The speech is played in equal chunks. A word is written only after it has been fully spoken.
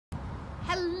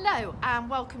Hello and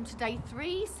welcome to day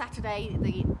 3, Saturday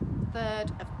the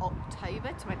 3rd of October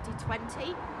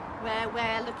 2020, where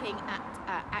we're looking at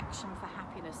Action for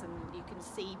Happiness, and you can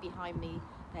see behind me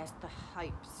there's the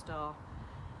Hope Star.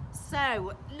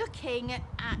 So looking at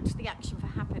the Action for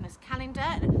Happiness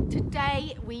calendar,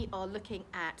 today we are looking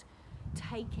at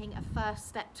taking a first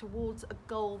step towards a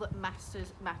goal that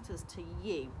matters to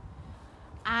you.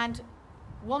 And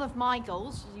one of my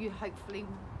goals, you hopefully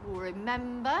will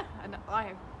remember, and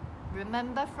I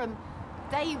remember from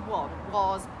day one,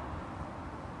 was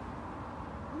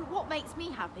what makes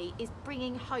me happy is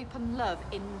bringing hope and love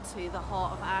into the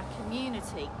heart of our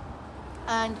community.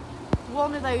 And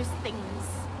one of those things,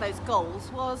 those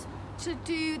goals, was to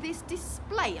do this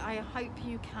display. I hope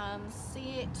you can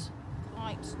see it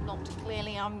quite not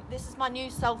clearly. This is my new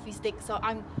selfie stick, so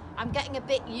I'm getting a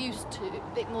bit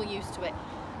more used to it.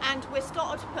 And we're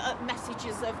starting to put up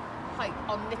messages of hope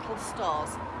on little stars.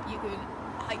 You can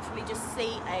hopefully just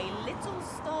see a little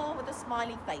star with a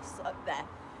smiley face up there.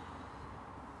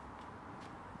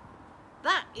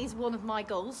 That is one of my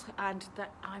goals, and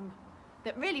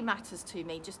that really matters to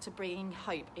me, just to bring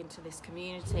hope into this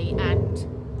community.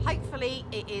 And hopefully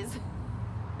it is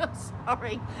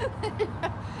sorry,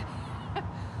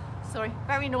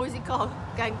 very noisy car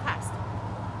going past.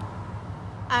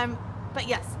 But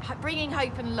yes, bringing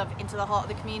hope and love into the heart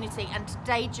of the community. And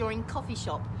today during coffee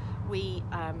shop, we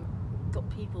got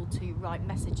people to write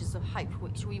messages of hope,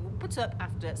 which we will put up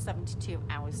after 72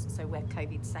 hours, so we're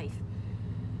COVID safe.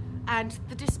 And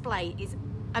the display is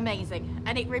amazing,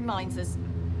 and it reminds us,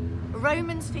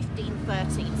 Romans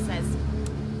 15:13 says,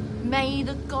 "May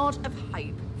the God of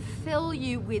hope fill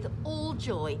you with all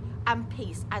joy and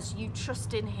peace as you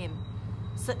trust in him,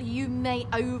 so that you may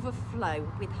overflow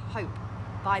with hope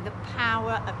by the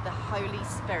power of the Holy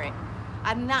Spirit."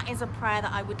 And that is a prayer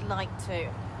that I would like to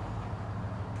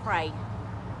pray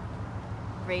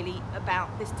really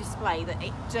about this display, that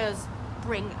it does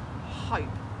bring hope,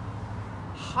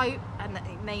 and that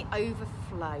it may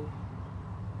overflow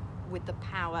with the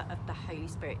power of the Holy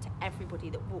Spirit to everybody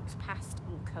that walks past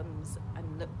and comes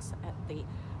and looks at the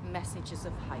messages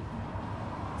of hope.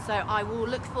 So I will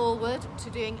look forward to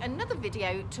doing another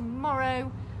video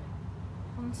tomorrow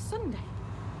on Sunday.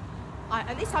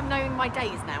 At least I'm knowing my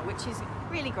days now, which is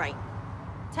really great.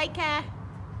 Take care.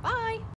 Bye.